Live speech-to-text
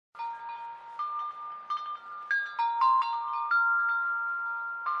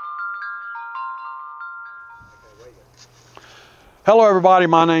Hello everybody,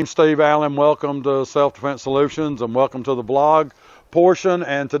 my name's Steve Allen. Welcome to Self-Defense Solutions and welcome to the blog portion.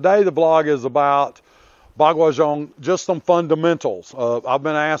 And today the blog is about Bagua Zhang, just some fundamentals. I've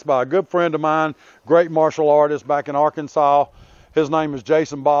been asked by a good friend of mine, great martial artist back in Arkansas. His name is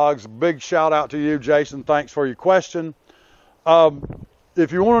Jason Boggs. Big shout out to you, Jason. Thanks for your question.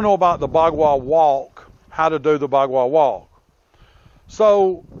 If you want to know about the Bagua walk, how to do the Bagua walk.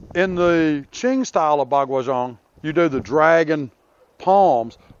 So in the Qing style of Bagua Zhang, you do the dragon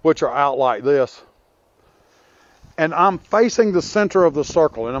palms, which are out like this. And I'm facing the center of the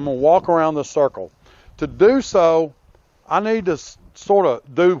circle, and I'm going to walk around the circle. To do so, I need to sort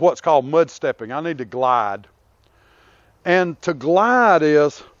of do what's called mud stepping. I need to glide. And to glide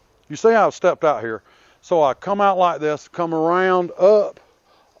is, you see how I've stepped out here. So I come out like this, come around, up,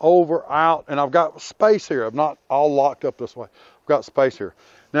 over, out, and I've got space here. I'm not all locked up this way. I've got space here.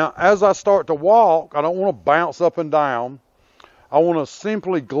 Now, as I start to walk, I don't want to bounce up and down. I want to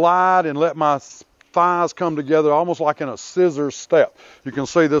simply glide and let my thighs come together almost like in a scissors step. You can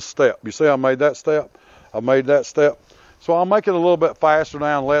see this step. You see I made that step? I made that step. So I'll make it a little bit faster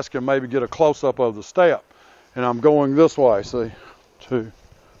now and Les can maybe get a close-up of the step. And I'm going this way, see? 2,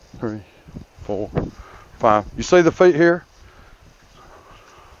 3, 4, 5. You see the feet here?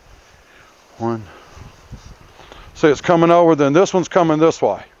 1. See it's coming over, then this one's coming this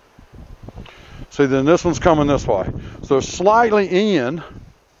way. See, then this one's coming this way. So they're slightly in,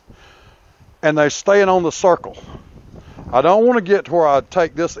 and they're staying on the circle. I don't want to get to where I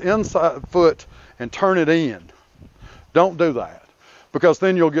take this inside foot and turn it in. Don't do that, because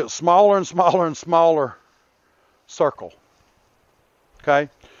then you'll get smaller and smaller and smaller circle. Okay?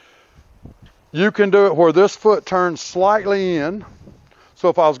 You can do it where this foot turns slightly in. So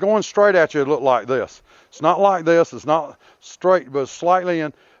if I was going straight at you, it'd look like this. It's not like this. It's not straight, but slightly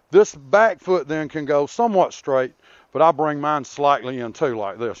in. This back foot then can go somewhat straight, but I bring mine slightly in too,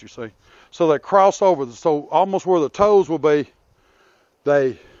 like this, you see. So they cross over, so almost where the toes will be,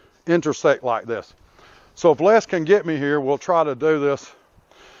 they intersect like this. So if Les can get me here, we'll try to do this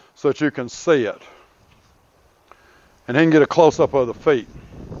so that you can see it. And he can get a close-up of the feet.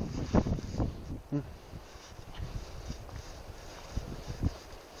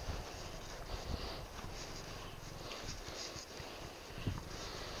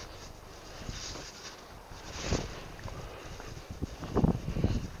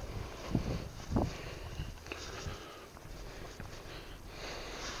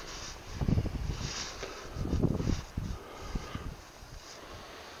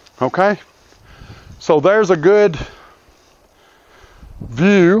 Okay, so there's a good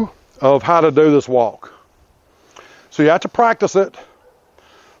view of how to do this walk. So you have to practice it,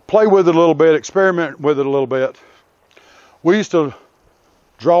 play with it a little bit, experiment with it a little bit. We used to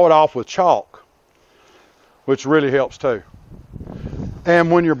draw it off with chalk, which really helps too.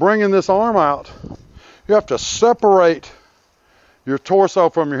 And when you're bringing this arm out, you have to separate your torso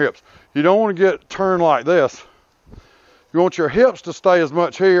from your hips. You don't want to get turned like this. You want your hips to stay as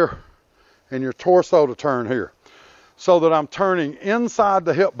much here and your torso to turn here, so that I'm turning inside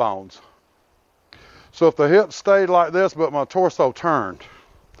the hip bones. So if the hips stayed like this, but my torso turned,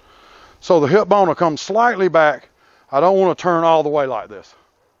 so the hip bone will come slightly back. I don't want to turn all the way like this.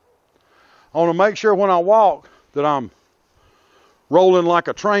 I want to make sure when I walk that I'm rolling like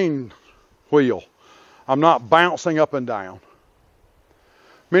a train wheel. I'm not bouncing up and down.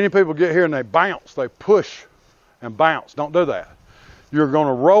 Many people get here and they bounce, they push and bounce. Don't do that. You're going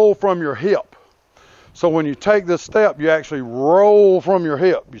to roll from your hip. So when you take this step, you actually roll from your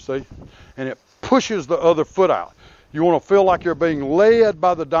hip, you see, and it pushes the other foot out. You want to feel like you're being led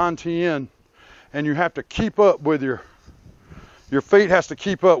by the dantian, and you have to keep up with your feet has to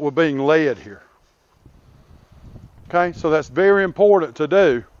keep up with being led here. Okay, so that's very important to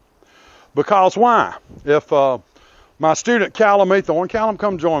do, because why? If my student Callum Ethorn, Callum,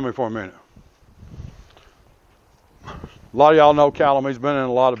 come join me for a minute. A lot of y'all know Callum. He's been in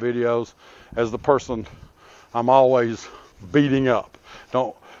a lot of videos as the person I'm always beating up.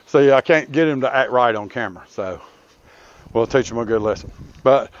 Don't see, I can't get him to act right on camera, so we'll teach him a good lesson.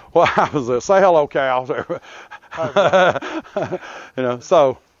 But what happens is, say hello, Cal. You know,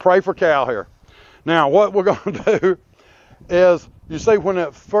 so pray for Cal here. Now, what we're going to do is, you see, when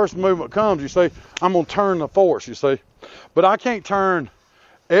that first movement comes, you see, I'm going to turn the force, you see. But I can't turn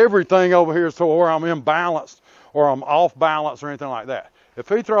everything over here to where I'm imbalanced or I'm off balance or anything like that. If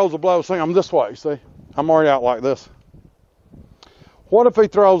he throws a blow, see, I'm this way, see? I'm already out like this. What if he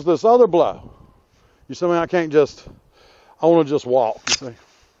throws this other blow? You see, I can't just, I want to just walk, you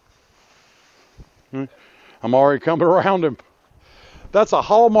see? I'm already coming around him. That's a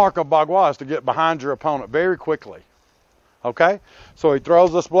hallmark of Bagua, is to get behind your opponent very quickly. Okay? So he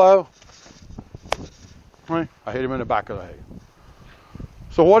throws this blow. I hit him in the back of the head.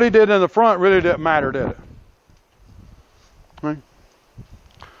 So what he did in the front really didn't matter, did it?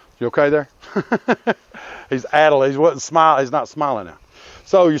 You okay there? He's addled. He wasn't smiling. He's not smiling now.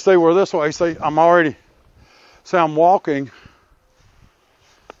 So you see, we're this way. See, I'm walking.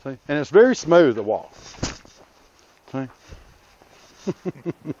 See, and it's very smooth to walk. See?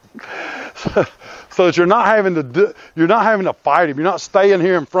 So that you're not having to fight him. You're not staying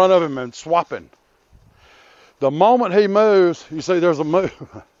here in front of him and swapping. The moment he moves, you see, there's a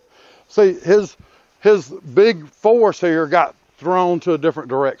move. See, his big force here got thrown to a different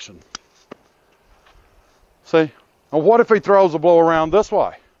direction. See? And what if he throws the blow around this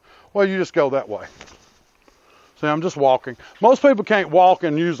way? Well, you just go that way. See, I'm just walking. Most people can't walk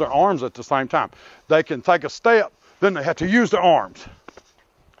and use their arms at the same time. They can take a step, then they have to use their arms.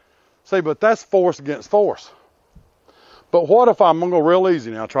 See, but that's force against force. But what if I'm going to go real easy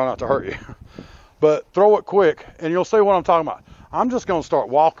now, try not to hurt you. But throw it quick, and you'll see what I'm talking about. I'm just going to start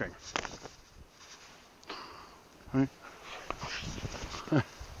walking.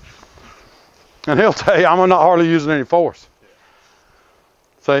 And he'll tell you, I'm not hardly using any force.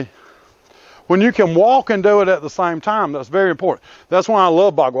 See? When you can walk and do it at the same time, that's very important. That's why I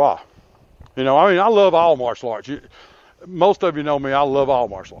love Bagua. You know, I mean, I love all martial arts. Most of you know me, I love all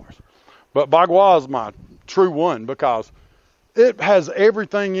martial arts. But Bagua is my true one because it has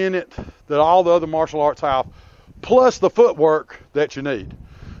everything in it that all the other martial arts have, plus the footwork that you need.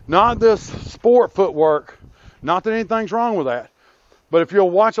 Not this sport footwork, not that anything's wrong with that, but if you'll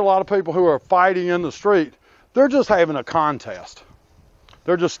watch a lot of people who are fighting in the street, they're just having a contest.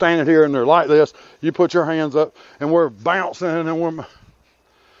 They're just standing here and they're like this. You put your hands up and we're bouncing and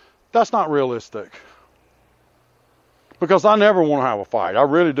that's not realistic. Because I never want to have a fight. I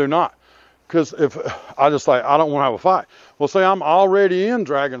really do not. Because if I just say, I don't want to have a fight. Well, see, I'm already in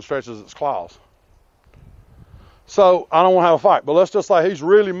dragon stretches its claws. So I don't want to have a fight. But let's just say he's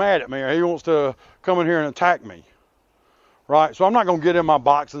really mad at me or he wants to come in here and attack me. Right? So I'm not going to get in my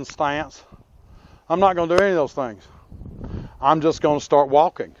boxing stance. I'm not going to do any of those things. I'm just going to start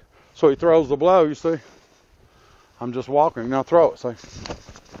walking. So he throws the blow, you see. I'm just walking. Now throw it, see.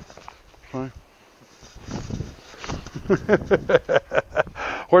 Right?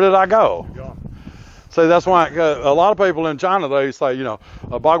 Where did I go? See, that's why a lot of people in China, they say, you know,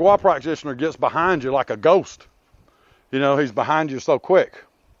 a Bagua practitioner gets behind you like a ghost. You know, he's behind you so quick.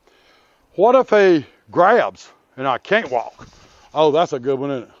 What if he grabs and I can't walk? Oh, that's a good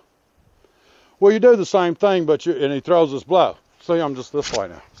one, isn't it? Well, you do the same thing, but and he throws his blow. See, I'm just this way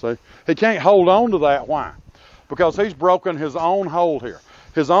now. See, he can't hold on to that. Why? Because he's broken his own hold here.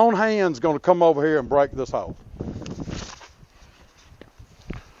 His own hand's going to come over here and break this hold.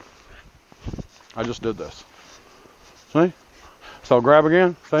 I just did this. See? So grab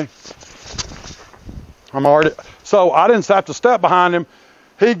again. See? So I didn't have to step behind him.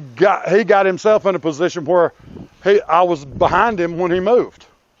 He got himself in a position where I was behind him when he moved.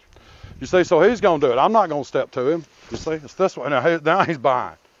 You see, so he's going to do it. I'm not going to step to him. You see, it's this way. Now he's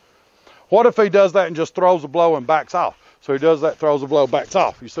behind. What if he does that and just throws a blow and backs off? So he does that, throws a blow, backs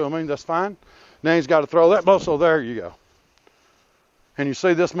off. You see what I mean? That's fine. Now he's got to throw that blow, so there you go. And you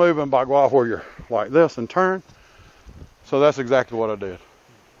see this move in Bagua where you're like this and turn. So that's exactly what I did.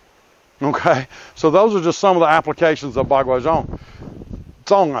 Okay? So those are just some of the applications of Bagua Zhang.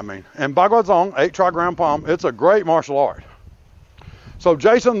 And Bagua Zhang, 8 trigram palm, it's a great martial art. So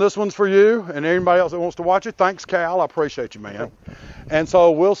Jason, this one's for you and anybody else that wants to watch it. Thanks, Cal. I appreciate you, man. And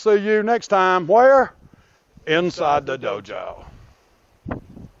so we'll see you next time. Where? Inside the dojo.